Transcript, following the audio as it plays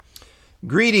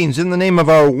Greetings in the name of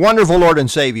our wonderful Lord and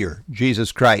Savior,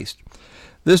 Jesus Christ.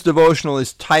 This devotional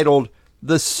is titled,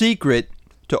 The Secret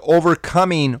to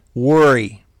Overcoming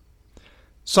Worry.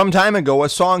 Some time ago, a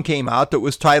song came out that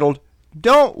was titled,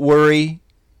 Don't Worry,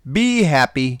 Be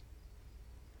Happy.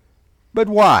 But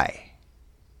why?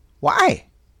 Why?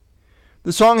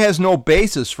 The song has no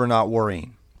basis for not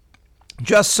worrying.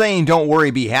 Just saying don't worry,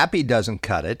 be happy doesn't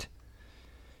cut it.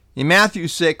 In Matthew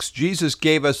 6, Jesus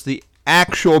gave us the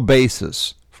actual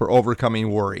basis for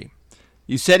overcoming worry.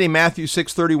 He said in Matthew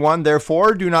 6:31,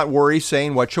 Therefore do not worry,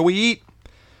 saying, What shall we eat?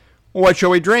 Or what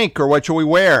shall we drink? Or what shall we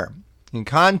wear? In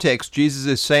context, Jesus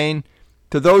is saying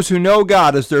to those who know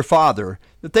God as their Father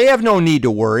that they have no need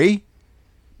to worry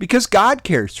because God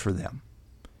cares for them.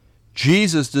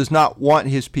 Jesus does not want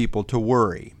his people to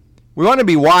worry. We want to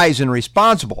be wise and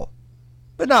responsible,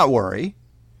 but not worry.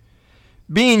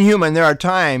 Being human, there are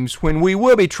times when we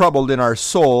will be troubled in our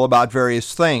soul about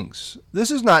various things. This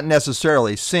is not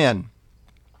necessarily sin.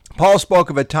 Paul spoke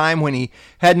of a time when he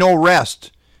had no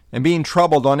rest and being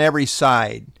troubled on every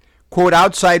side. Quote,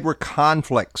 outside were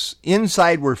conflicts,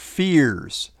 inside were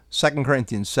fears, 2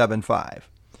 Corinthians 7:5.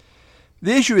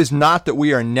 The issue is not that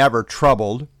we are never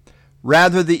troubled.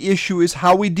 Rather, the issue is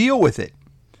how we deal with it.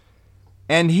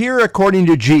 And here, according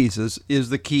to Jesus, is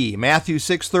the key. Matthew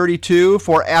 6:32,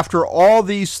 For after all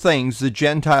these things the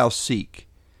Gentiles seek.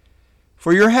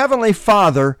 For your heavenly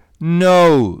Father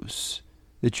knows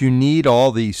that you need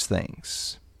all these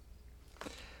things.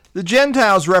 The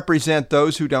Gentiles represent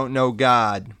those who don't know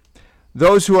God,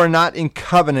 those who are not in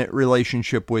covenant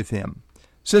relationship with Him.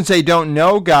 Since they don't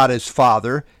know God as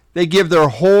Father, they give their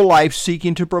whole life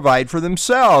seeking to provide for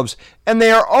themselves, and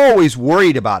they are always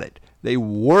worried about it. They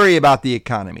worry about the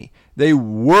economy. They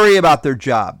worry about their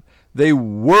job. They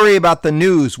worry about the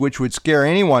news, which would scare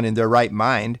anyone in their right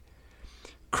mind.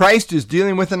 Christ is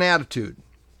dealing with an attitude,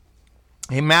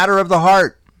 a matter of the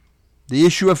heart, the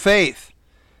issue of faith.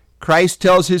 Christ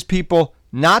tells his people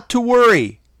not to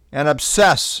worry and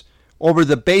obsess over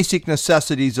the basic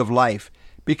necessities of life,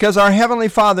 because our Heavenly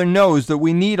Father knows that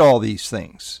we need all these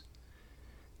things.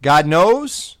 God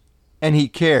knows, and He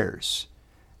cares.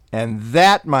 And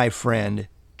that, my friend,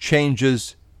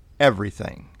 changes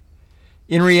everything.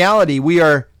 In reality, we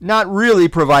are not really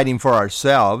providing for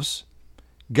ourselves.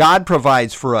 God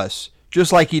provides for us,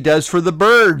 just like He does for the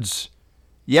birds.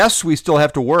 Yes, we still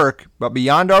have to work, but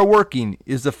beyond our working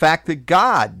is the fact that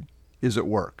God is at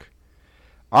work.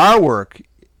 Our work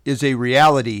is a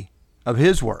reality of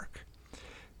His work.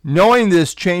 Knowing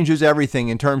this changes everything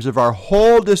in terms of our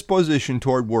whole disposition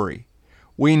toward worry.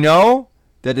 We know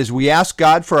that as we ask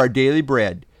God for our daily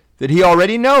bread, that He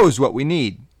already knows what we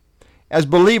need. As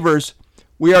believers,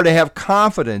 we are to have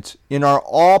confidence in our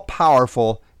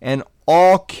all-powerful and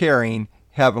all-caring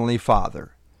Heavenly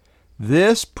Father.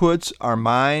 This puts our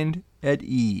mind at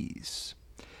ease.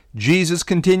 Jesus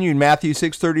continued, Matthew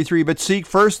 6:33, But seek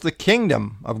first the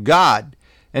kingdom of God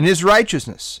and His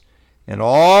righteousness, and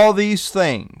all these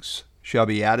things shall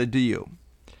be added to you.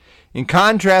 In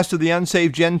contrast to the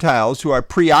unsaved Gentiles who are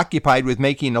preoccupied with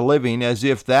making a living as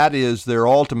if that is their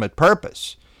ultimate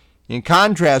purpose, in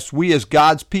contrast, we as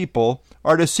God's people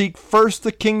are to seek first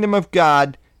the kingdom of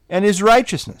God and His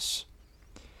righteousness.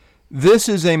 This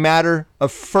is a matter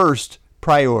of first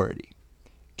priority.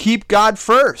 Keep God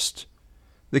first.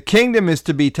 The kingdom is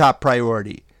to be top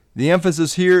priority. The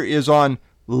emphasis here is on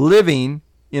living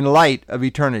in light of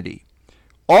eternity.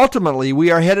 Ultimately, we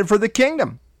are headed for the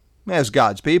kingdom as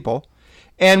God's people,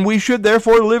 and we should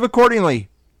therefore live accordingly.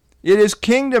 It is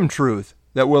kingdom truth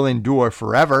that will endure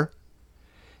forever.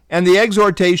 And the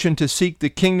exhortation to seek the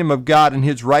kingdom of God and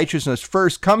His righteousness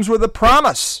first comes with a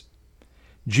promise.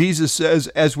 Jesus says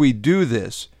as we do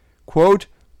this, quote,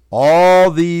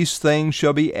 all these things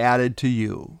shall be added to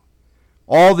you.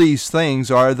 All these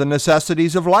things are the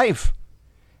necessities of life.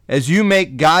 As you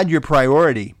make God your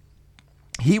priority,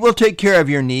 He will take care of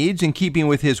your needs in keeping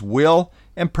with His will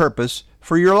and purpose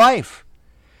for your life.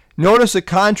 Notice that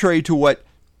contrary to what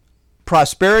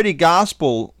prosperity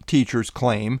gospel teachers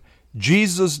claim,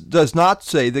 Jesus does not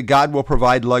say that God will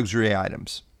provide luxury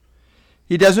items.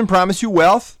 He doesn't promise you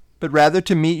wealth, but rather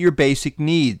to meet your basic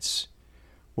needs.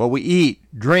 What we eat,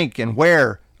 drink, and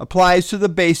wear applies to the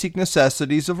basic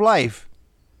necessities of life,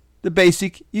 the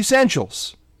basic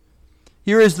essentials.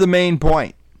 Here is the main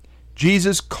point.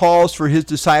 Jesus calls for His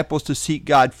disciples to seek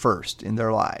God first in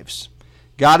their lives.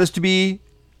 God is to be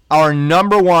our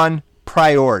number one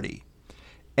priority.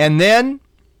 And then,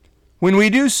 when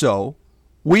we do so,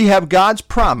 we have God's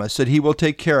promise that He will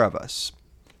take care of us.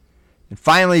 And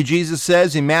finally, Jesus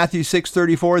says in Matthew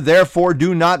 6:34, Therefore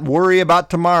do not worry about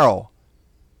tomorrow.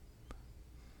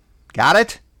 Got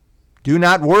it? Do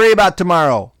not worry about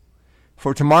tomorrow,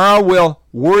 for tomorrow will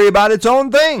worry about its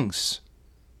own things.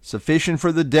 Sufficient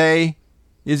for the day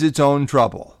is its own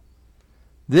trouble.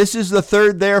 This is the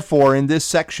third therefore in this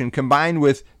section, combined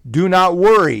with do not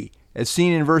worry, as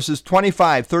seen in verses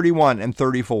 25, 31, and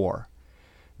 34.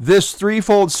 This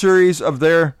threefold series of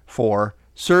therefore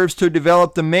serves to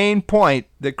develop the main point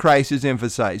that Christ is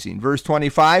emphasizing. Verse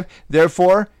 25,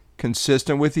 therefore,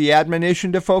 consistent with the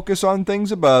admonition to focus on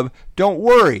things above, don't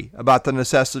worry about the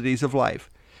necessities of life.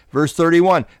 Verse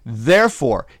 31,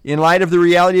 therefore, in light of the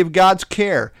reality of God's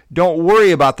care, don't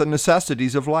worry about the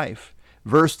necessities of life.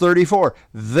 Verse 34,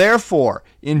 therefore,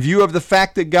 in view of the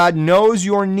fact that God knows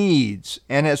your needs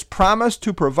and has promised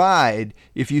to provide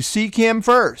if you seek Him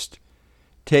first,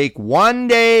 take one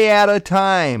day at a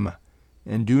time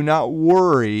and do not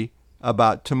worry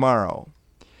about tomorrow.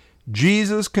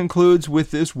 Jesus concludes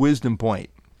with this wisdom point.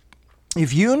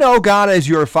 If you know God as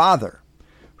your Father,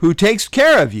 who takes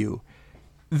care of you,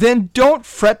 then don't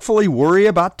fretfully worry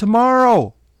about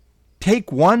tomorrow.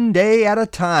 Take one day at a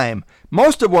time.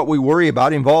 Most of what we worry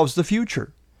about involves the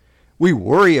future. We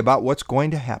worry about what's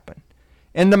going to happen.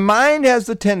 And the mind has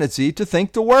the tendency to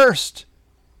think the worst.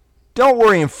 Don't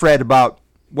worry and fret about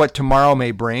what tomorrow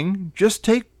may bring. Just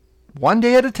take one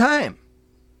day at a time.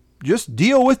 Just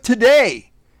deal with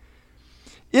today.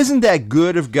 Isn't that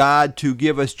good of God to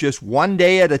give us just one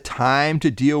day at a time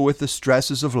to deal with the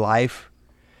stresses of life?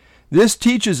 This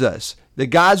teaches us that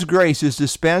God's grace is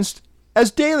dispensed as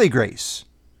daily grace.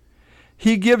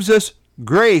 He gives us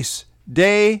grace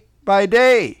day by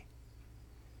day.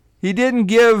 He didn't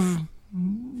give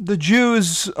the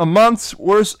Jews a month's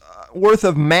worth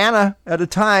of manna at a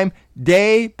time,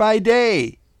 day by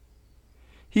day.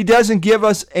 He doesn't give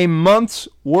us a month's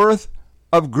worth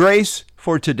of grace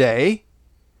for today,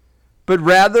 but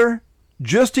rather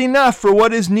just enough for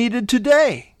what is needed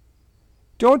today.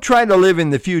 Don't try to live in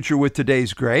the future with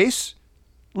today's grace.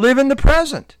 Live in the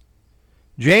present.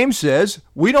 James says,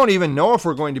 we don't even know if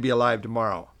we're going to be alive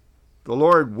tomorrow. The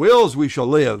Lord wills we shall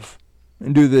live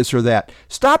and do this or that.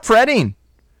 Stop fretting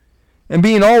and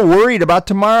being all worried about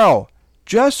tomorrow.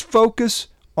 Just focus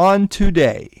on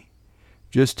today.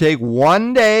 Just take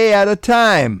one day at a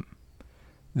time.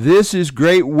 This is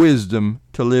great wisdom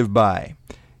to live by.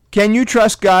 Can you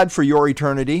trust God for your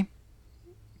eternity?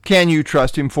 Can you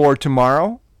trust Him for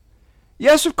tomorrow?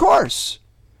 Yes, of course.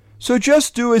 So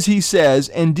just do as He says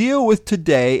and deal with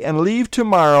today and leave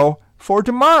tomorrow for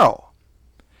tomorrow.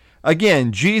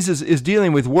 Again, Jesus is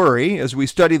dealing with worry. As we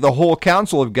study the whole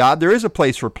counsel of God, there is a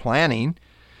place for planning.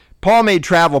 Paul made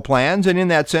travel plans, and in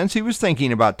that sense, he was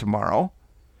thinking about tomorrow.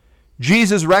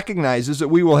 Jesus recognizes that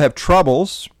we will have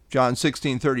troubles. John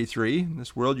 16:33, in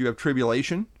this world you have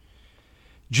tribulation.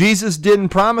 Jesus didn't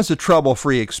promise a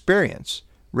trouble-free experience.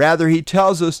 Rather, He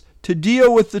tells us to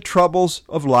deal with the troubles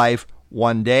of life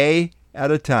one day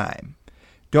at a time.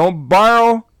 Don't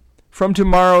borrow from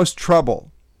tomorrow's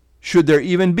trouble, should there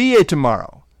even be a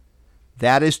tomorrow.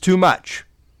 That is too much.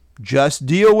 Just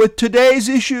deal with today's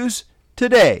issues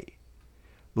today.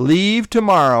 Leave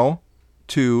tomorrow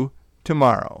to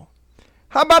tomorrow.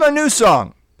 How about a new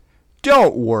song?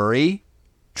 Don't worry.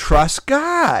 Trust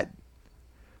God.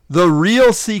 The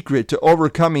real secret to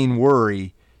overcoming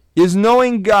worry is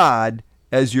knowing God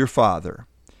as your Father.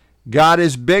 God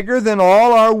is bigger than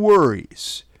all our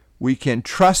worries. We can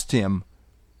trust Him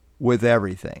with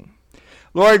everything.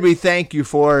 Lord, we thank You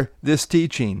for this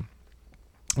teaching.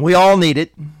 We all need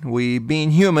it. We,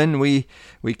 being human, we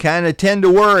kind of tend to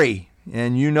worry,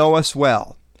 and You know us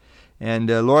well. And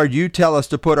Lord, You tell us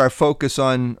to put our focus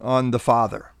on the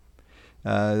Father.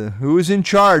 Who is in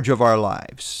charge of our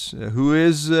lives, who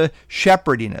is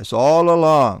shepherding us all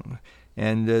along.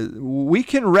 And we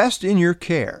can rest in Your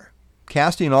care,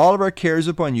 casting all of our cares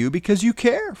upon You because You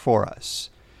care for us.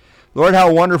 Lord,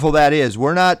 how wonderful that is.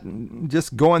 We're not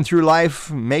just going through life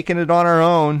making it on our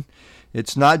own.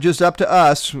 It's not just up to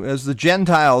us. As the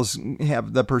Gentiles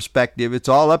have the perspective, it's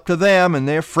all up to them, and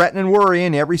they're fretting and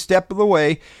worrying every step of the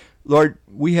way. Lord,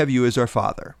 we have You as our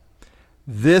Father.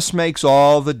 This makes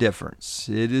all the difference.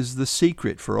 It is the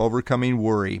secret for overcoming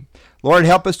worry. Lord,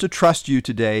 help us to trust You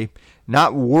today,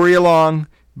 not worry along,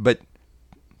 but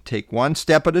take one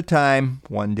step at a time,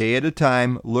 one day at a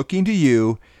time, looking to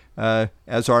You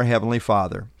as our Heavenly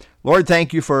Father. Lord,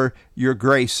 thank You for Your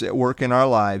grace at work in our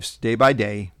lives day by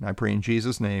day. I pray in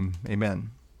Jesus' name,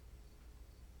 amen.